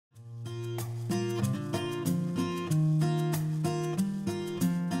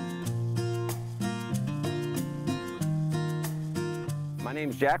My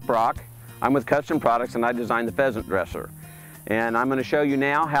name's Jack Brock. I'm with Custom Products and I designed the Pheasant Dresser. And I'm going to show you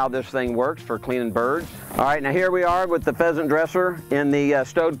now how this thing works for cleaning birds. All right, now here we are with the Pheasant Dresser in the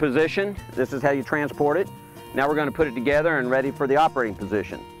stowed position. This is how you transport it. Now we're going to put it together and ready for the operating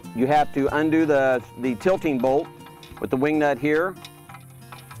position. You have to undo the tilting bolt with the wing nut here.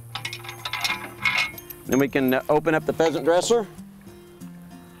 Then we can open up the Pheasant Dresser,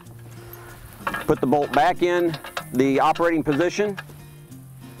 put the bolt back in the operating position,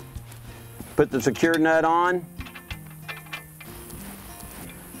 put the secure nut on,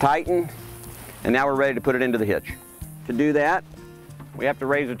 tighten, and now we're ready to put it into the hitch. To do that, we have to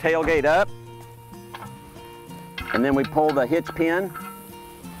raise the tailgate up, and then we pull the hitch pin,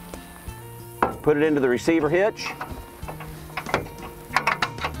 put it into the receiver hitch,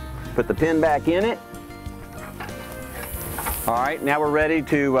 put the pin back in it. All right, now we're ready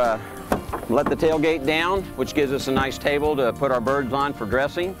to let the tailgate down, which gives us a nice table to put our birds on for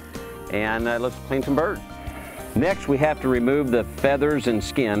dressing, and let's clean some birds. Next, we have to remove the feathers and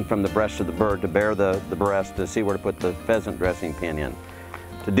skin from the breast of the bird to bare the breast to see where to put the pheasant dressing pin in.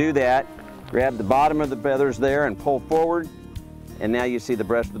 To do that, grab the bottom of the feathers there and pull forward, and now you see the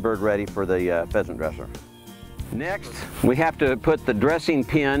breast of the bird ready for the pheasant dresser. Next, we have to put the dressing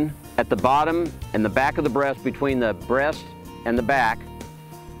pin at the bottom and the back of the breast, between the breast and the back.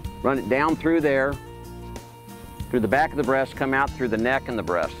 Run it down through there, through the back of the breast, come out through the neck and the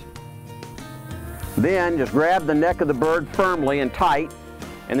breast. Then just grab the neck of the bird firmly and tight,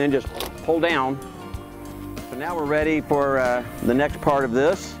 and then just pull down. So now we're ready for the next part of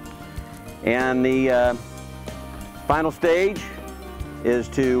this. And the final stage is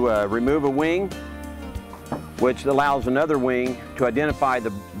to remove a wing, which allows another wing to identify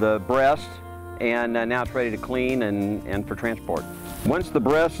the breast, and now it's ready to clean and for transport. Once the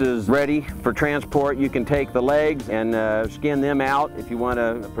breast is ready for transport, you can take the legs and skin them out if you want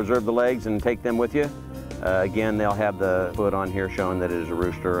to preserve the legs and take them with you. Again, they'll have the foot on here showing that it is a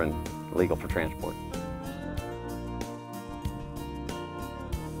rooster and legal for transport.